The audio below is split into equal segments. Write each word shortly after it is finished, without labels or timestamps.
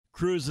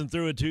Cruising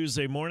through a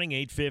Tuesday morning,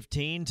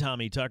 8:15.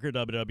 Tommy Tucker,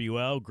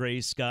 WWL,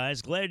 gray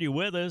skies. Glad you're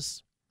with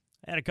us.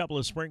 I had a couple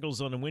of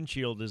sprinkles on the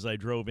windshield as I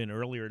drove in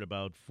earlier at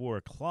about 4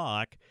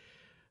 o'clock,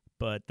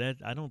 but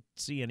I don't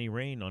see any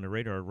rain on the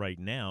radar right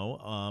now.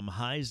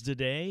 Highs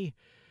today,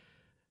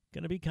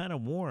 going to be kind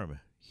of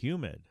warm,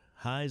 humid.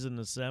 Highs in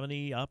the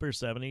 70, upper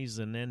 70s,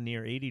 and then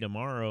near 80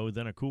 tomorrow.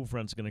 Then a cool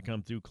front's going to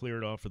come through, clear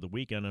it off for the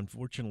weekend.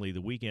 Unfortunately, the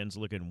weekend's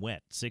looking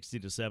wet, 60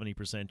 to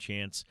 70%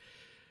 chance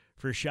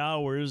for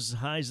showers.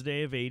 Highs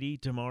today of 80.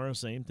 Tomorrow,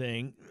 same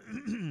thing.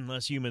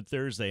 Less humid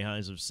Thursday.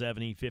 Highs of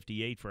 70,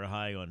 58 for a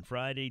high on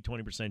Friday.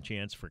 20%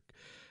 chance for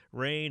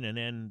rain. And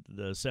then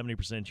the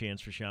 70%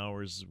 chance for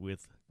showers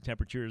with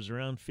temperatures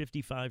around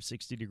 55,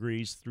 60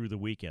 degrees through the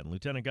weekend.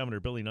 Lieutenant Governor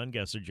Billy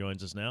Nungesser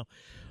joins us now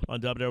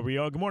on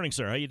WWL. Good morning,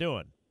 sir. How you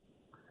doing?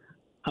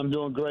 I'm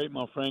doing great,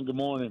 my friend. Good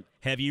morning.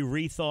 Have you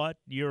rethought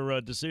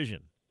your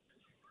decision?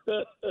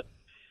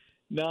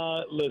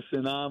 No,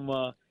 listen,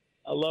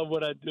 I love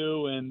what I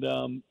do, and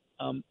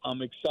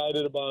I'm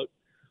excited about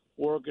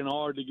working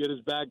hard to get us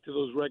back to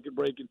those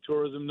record-breaking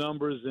tourism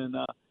numbers. And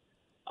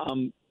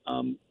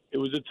it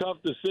was a tough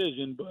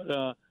decision,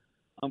 but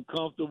I'm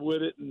comfortable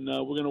with it, and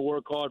we're going to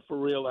work hard for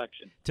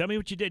re-election. Tell me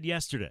what you did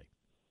yesterday.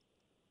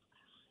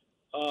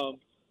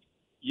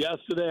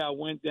 Yesterday, I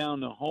went down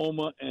to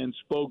Houma and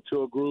spoke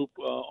to a group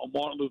on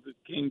Martin Luther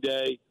King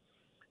Day,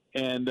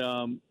 and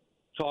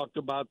talked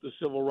about the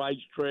Civil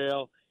Rights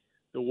Trail,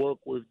 the work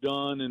we've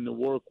done, and the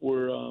work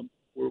we're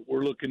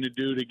looking to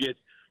do to get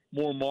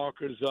more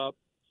markers up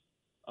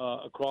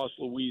across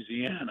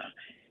Louisiana,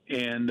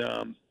 and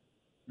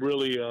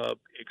really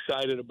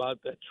excited about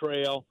that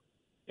trail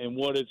and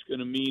what it's going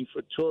to mean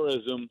for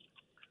tourism,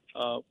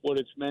 what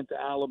it's meant to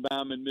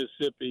Alabama and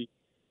Mississippi,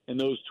 and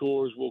those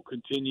tours will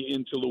continue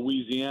into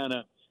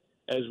Louisiana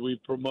as we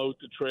promote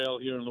the trail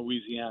here in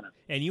Louisiana.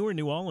 And you were in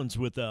New Orleans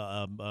with,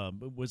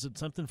 was it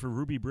something for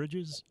Ruby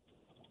Bridges?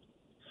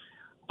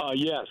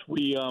 Yes,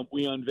 we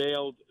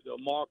unveiled the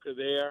marker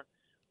there.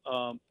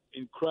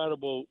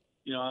 Incredible.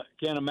 You know, I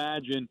can't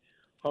imagine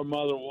her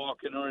mother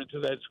walking her into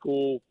that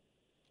school.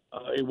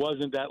 It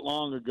wasn't that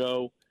long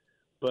ago,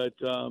 but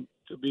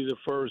to be the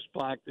first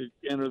Black to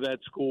enter that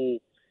school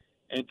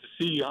and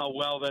to see how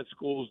well that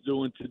school's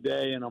doing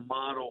today and a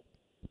model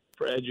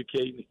for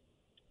educating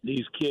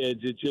these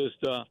kids, it just,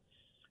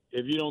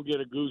 if you don't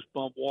get a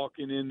goosebump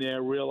walking in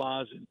there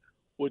realizing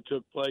what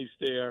took place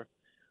there,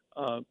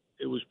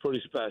 it was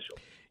pretty special.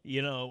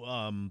 You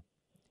know,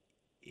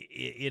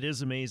 it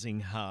is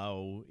amazing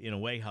how, in a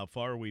way, how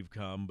far we've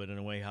come, but in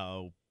a way,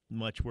 how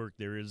much work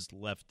there is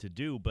left to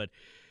do. But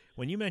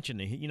when you mention,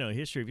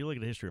 history, if you look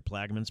at the history of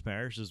Plaquemines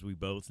Parish, as we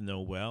both know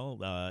well,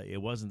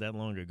 it wasn't that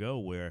long ago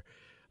where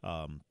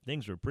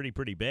things were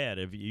pretty bad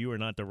if you were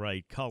not the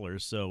right color.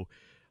 So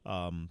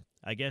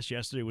I guess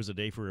yesterday was a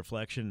day for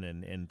reflection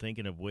and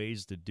thinking of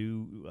ways to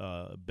do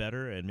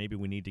better, and maybe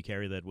we need to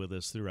carry that with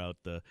us throughout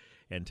the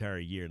entire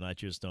year, not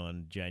just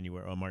on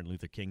Martin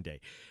Luther King Day.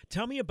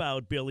 Tell me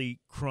about, Billy,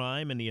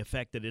 crime and the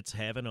effect that it's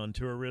having on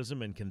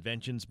tourism and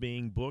conventions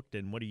being booked,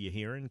 and what are you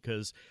hearing?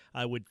 Because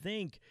I would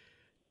think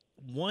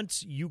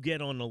once you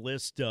get on the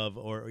list of,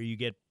 or you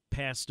get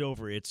passed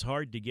over, it's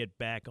hard to get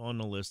back on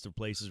the list of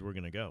places we're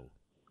going to go.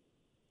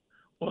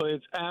 Well,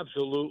 it's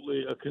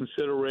absolutely a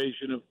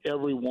consideration of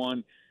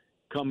everyone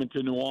coming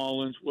to New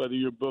Orleans, whether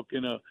you're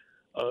booking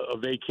a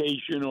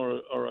vacation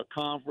or a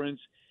conference,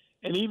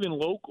 and even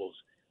locals.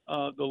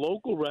 The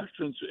local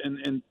restaurants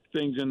and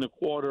things in the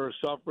quarter are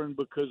suffering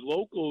because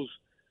locals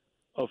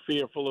are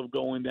fearful of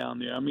going down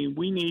there. I mean,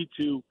 we need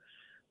to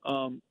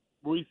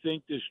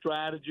rethink this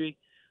strategy.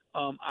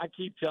 I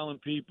keep telling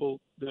people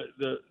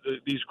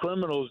these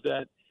criminals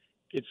that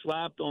get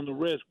slapped on the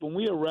wrist, when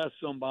we arrest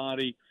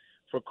somebody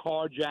for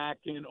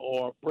carjacking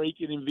or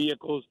breaking in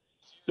vehicles,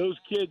 those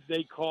kids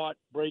they caught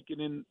breaking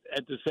in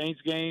at the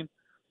Saints game,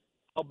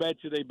 I'll bet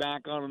you they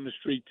back out on the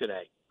street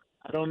today.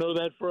 I don't know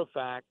that for a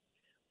fact,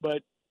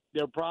 but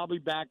they're probably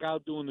back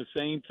out doing the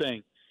same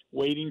thing,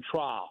 waiting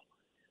trial.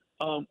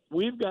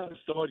 We've got to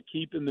start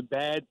keeping the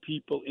bad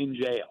people in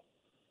jail.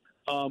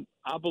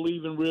 I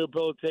believe in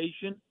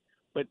rehabilitation,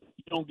 but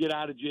you don't get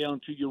out of jail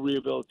until you're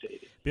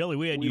rehabilitated. Billy,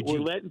 we're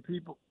letting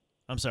people.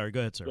 I'm sorry.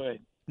 Go ahead, sir. Go ahead.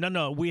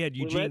 No, we had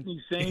Eugene. We're letting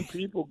these same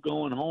people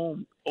going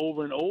home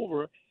over and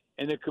over,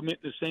 and they're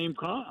committing the same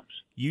crimes.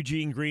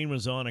 Eugene Green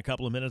was on a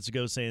couple of minutes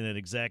ago saying that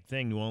exact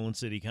thing. New Orleans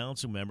City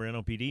Council member,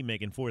 NOPD,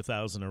 making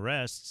 4,000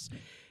 arrests.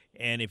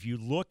 And if you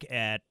look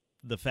at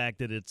the fact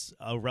that it's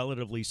a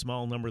relatively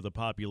small number of the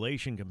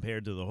population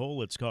compared to the whole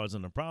that's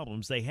causing the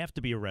problems, they have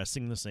to be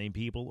arresting the same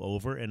people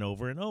over and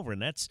over and over.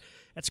 And that's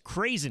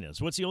craziness.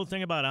 What's the old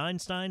thing about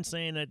Einstein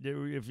saying that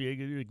if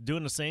you're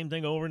doing the same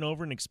thing over and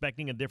over and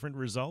expecting a different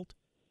result?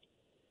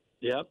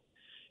 Yep.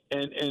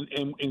 And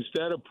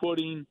instead of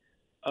putting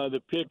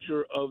the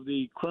picture of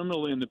the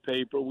criminal in the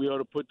paper, we ought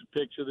to put the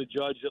picture of the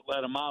judge that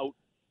let him out.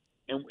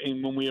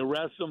 And when we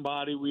arrest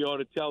somebody, we ought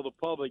to tell the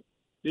public,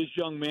 this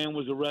young man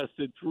was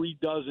arrested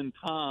 36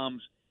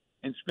 times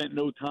and spent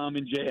no time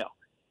in jail.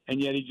 And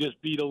yet he just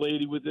beat a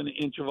lady within an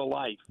inch of a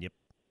life. Yep.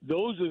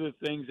 Those are the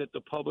things that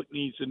the public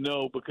needs to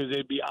know, because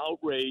they'd be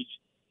outraged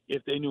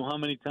if they knew how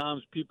many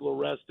times people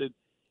arrested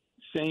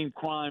same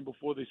crime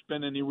before they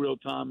spend any real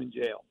time in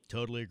jail.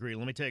 Totally agree.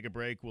 Let me take a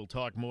break. We'll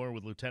talk more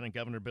with Lieutenant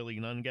Governor Billy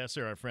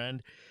Nungesser, our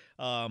friend,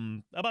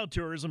 about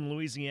tourism in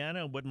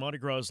Louisiana, what Mardi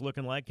Gras is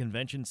looking like,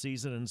 convention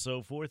season, and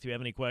so forth. If you have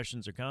any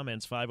questions or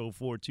comments,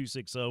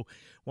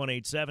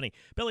 504-260-1870.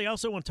 Billy, I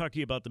also want to talk to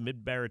you about the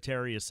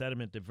Mid-Barataria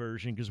sediment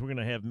diversion, because we're going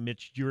to have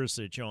Mitch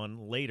Jurisic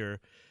on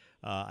later.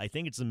 I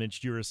think it's the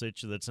Mitch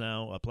Jurisic that's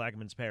now a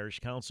Plaquemines Parish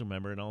Council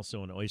member and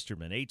also an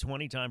Oysterman.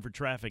 8:20, time for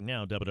traffic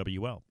now,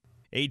 WWL.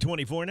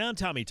 8:24 now,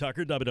 Tommy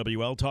Tucker,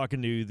 WWL,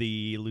 talking to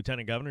the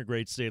Lieutenant Governor,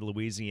 great state of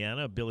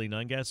Louisiana, Billy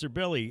Nungesser.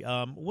 Billy,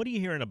 what are you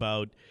hearing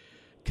about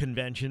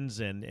conventions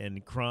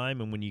and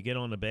crime, and when you get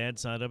on the bad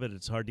side of it,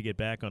 it's hard to get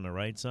back on the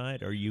right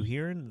side? Are you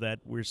hearing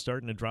that we're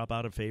starting to drop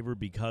out of favor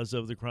because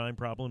of the crime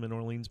problem in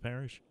Orleans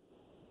Parish?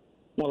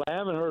 Well, I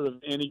haven't heard of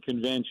any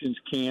conventions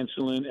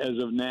canceling as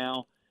of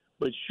now,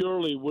 but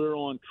surely we're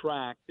on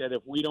track that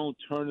if we don't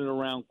turn it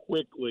around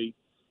quickly,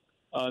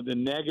 the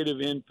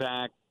negative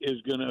impact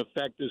is going to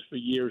affect us for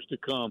years to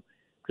come.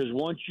 Because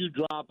once you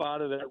drop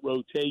out of that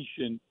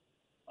rotation,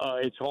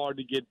 it's hard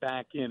to get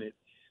back in it.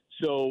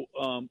 So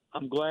I'm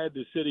glad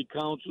the city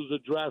council's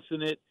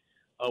addressing it.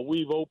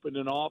 We've opened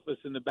an office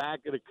in the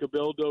back of the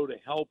Cabildo to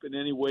help in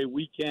any way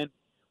we can.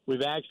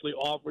 We've actually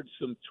offered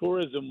some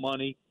tourism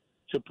money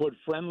to put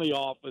friendly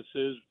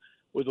offices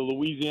with a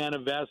Louisiana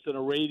vest and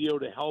a radio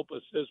to help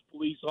assist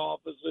police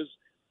officers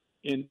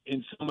in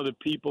some of the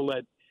people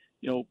that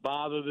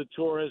bother the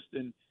tourists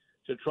and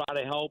to try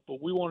to help.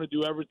 But we want to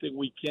do everything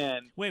we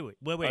can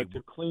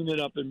to clean it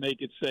up and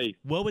make it safe.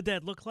 What would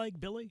that look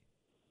like, Billy?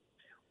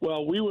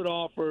 Well, we would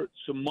offer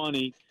some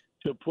money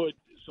to put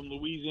some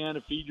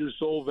Louisiana Feed Your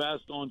Soul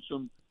vest on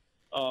some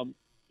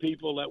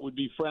people that would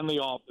be friendly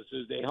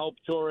officers. They help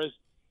tourists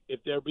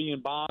if they're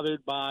being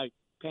bothered by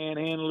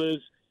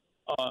panhandlers,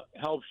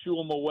 help shoo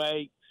them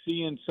away,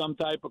 seeing some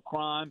type of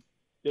crime.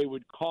 They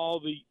would call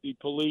the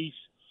police.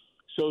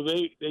 So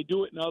they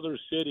do it in other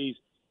cities.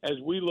 As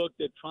we looked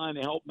at trying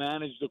to help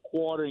manage the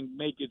quarter and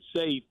make it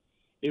safe,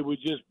 it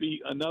would just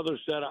be another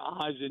set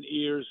of eyes and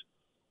ears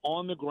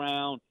on the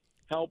ground,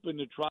 helping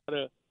to try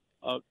to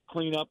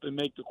clean up and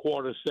make the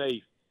quarter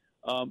safe.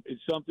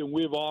 It's something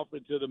we've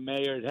offered to the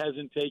mayor. It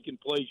hasn't taken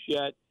place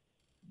yet,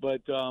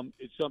 but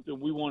it's something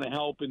we want to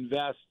help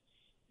invest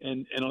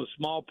and a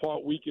small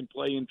part we can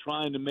play in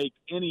trying to make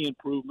any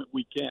improvement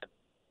we can.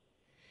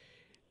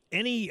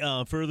 Any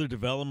further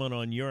development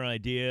on your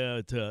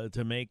idea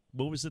to make,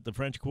 what was it, the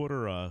French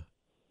Quarter a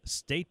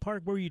state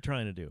park? What were you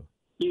trying to do?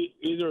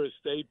 Either a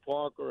state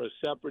park or a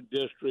separate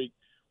district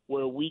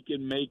where we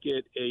can make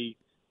it a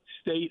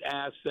state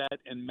asset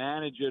and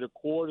manage it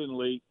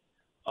accordingly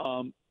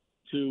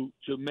to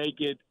make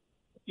it,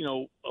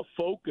 a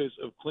focus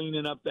of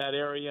cleaning up that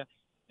area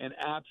and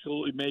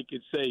absolutely make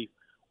it safe.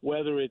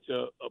 Whether it's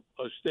a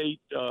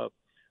state a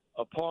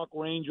park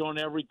range on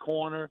every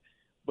corner,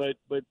 but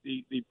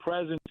the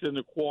presence in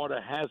the quarter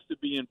has to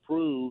be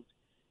improved.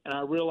 And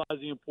I realize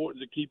the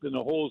importance of keeping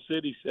the whole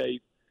city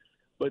safe,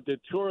 but the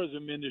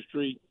tourism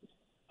industry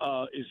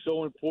is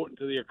so important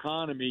to the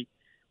economy.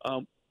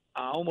 I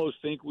almost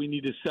think we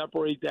need to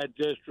separate that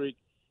district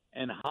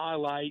and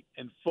highlight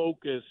and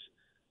focus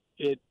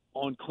it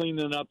on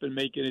cleaning up and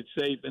making it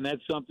safe. And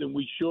that's something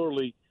we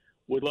surely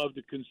would love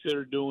to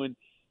consider doing.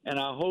 And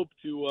I hope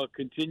to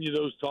continue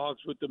those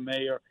talks with the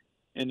mayor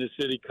and the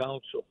city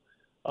council.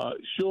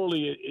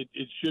 Surely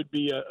it should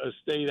be a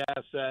state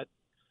asset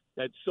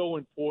that's so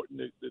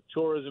important, the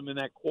tourism in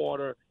that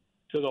quarter,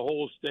 to the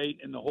whole state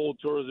and the whole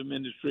tourism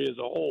industry as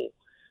a whole.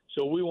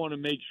 So we want to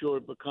make sure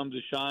it becomes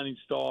a shining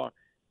star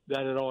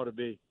that it ought to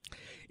be.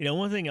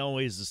 One thing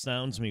always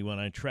astounds me when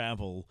I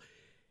travel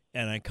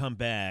and I come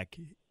back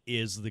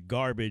is the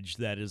garbage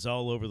that is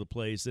all over the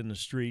place in the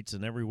streets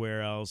and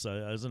everywhere else.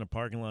 I was in a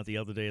parking lot the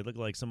other day. It looked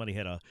like somebody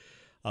had a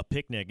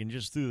picnic and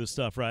just threw the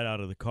stuff right out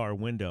of the car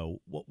window.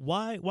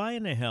 Why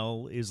in the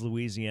hell is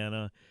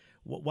Louisiana?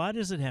 Why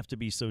does it have to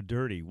be so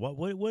dirty?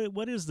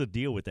 What is the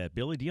deal with that,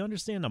 Billy? Do you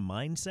understand the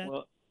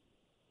mindset?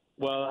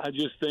 Well, I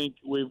just think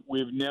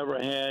we've never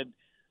had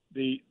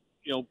the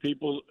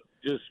people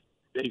just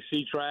they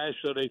see trash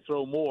so they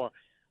throw more.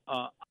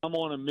 I'm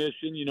on a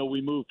mission.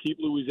 We moved Keep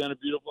Louisiana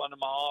Beautiful under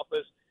my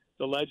office.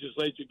 The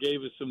legislature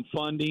gave us some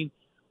funding.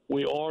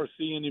 We are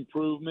seeing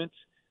improvements.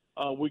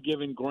 We're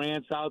giving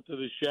grants out to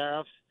the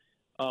sheriffs.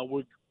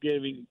 We're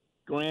giving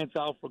grants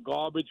out for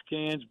garbage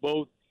cans,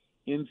 both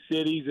in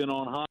cities and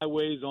on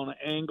highways on an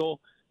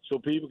angle, so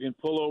people can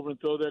pull over and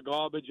throw their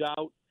garbage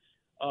out.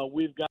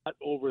 We've got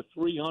over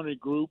 300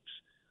 groups,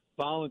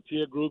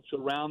 volunteer groups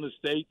around the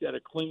state that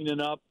are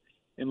cleaning up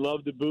and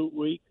Love the Boot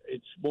Week.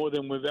 It's more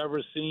than we've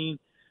ever seen.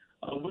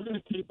 We're going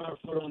to keep our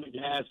foot on the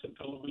gas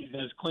until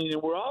Louisiana's clean.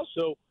 And we're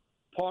also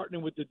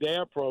partnering with the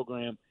DARE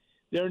program.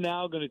 They're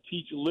now going to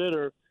teach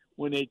litter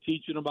when they're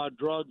teaching about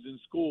drugs in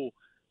school.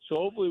 So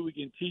hopefully we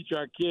can teach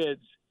our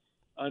kids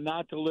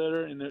not to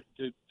litter and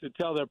to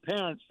tell their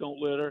parents don't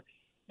litter,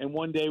 and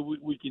one day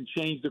we can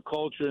change the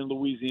culture in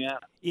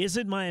Louisiana. Is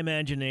it my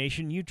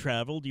imagination? You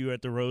traveled. You were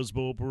at the Rose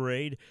Bowl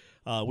parade.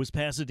 Was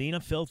Pasadena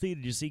filthy?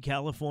 Did you see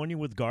California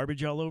with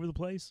garbage all over the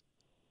place?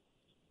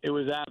 It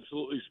was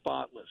absolutely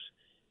spotless.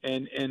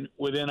 And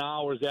within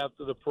hours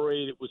after the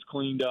parade, it was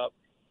cleaned up.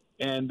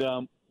 And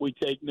we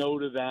take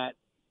note of that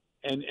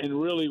and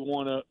really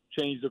want to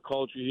change the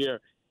culture here.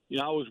 You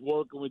know, I was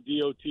working with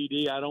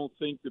DOTD. I don't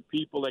think the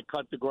people that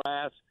cut the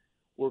grass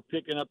were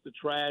picking up the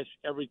trash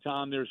every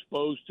time they're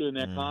supposed to in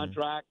their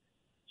contract.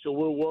 So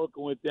we're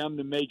working with them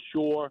to make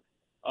sure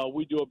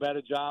we do a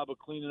better job of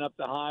cleaning up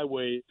the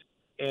highways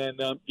and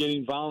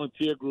getting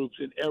volunteer groups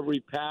in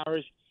every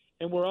parish.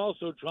 And we're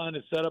also trying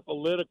to set up a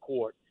litter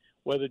court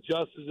where the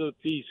justice of the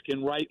peace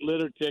can write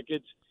litter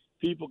tickets.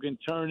 People can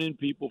turn in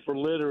people for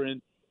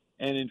littering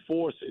and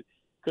enforce it,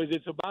 because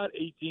it's about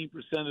 18%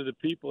 of the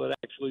people that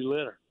actually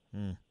litter.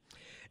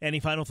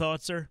 Any final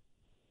thoughts, sir?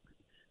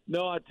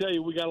 No, I tell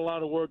you, we got a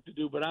lot of work to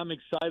do, but I'm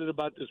excited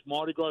about this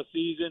Mardi Gras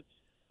season.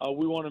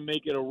 We want to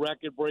make it a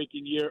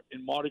record-breaking year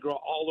in Mardi Gras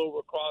all over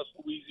across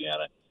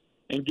Louisiana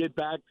and get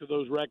back to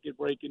those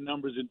record-breaking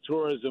numbers in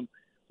tourism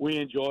we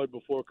enjoyed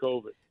before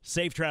COVID.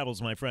 Safe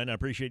travels, my friend. I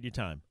appreciate your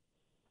time.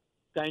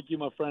 Thank you,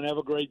 my friend. Have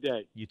a great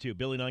day. You too.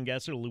 Billy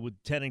Nungesser,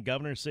 Lieutenant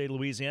Governor, State of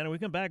Louisiana. We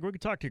come back. We're going to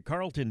talk to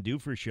Carlton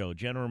Dufreshow,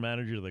 General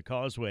Manager of the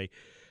Causeway.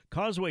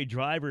 Causeway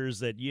drivers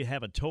that you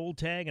have a toll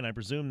tag, and I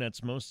presume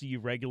that's most of you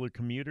regular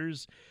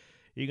commuters.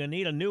 You're going to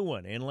need a new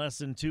one in less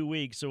than 2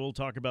 weeks, so we'll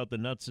talk about the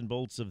nuts and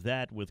bolts of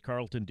that with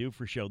Carlton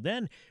Dufreshow.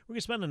 Then we're going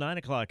to spend the 9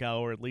 o'clock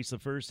hour, at least the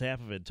first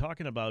half of it,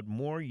 talking about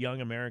more young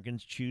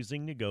Americans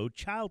choosing to go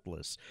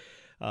childless.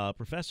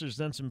 Professor's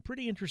done some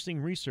pretty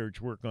interesting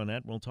research work on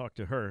that. We'll talk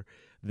to her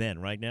then.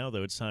 Right now,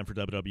 though, it's time for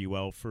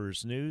WWL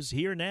First News.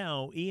 Here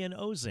now, Ian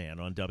Ozan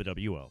on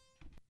WWL.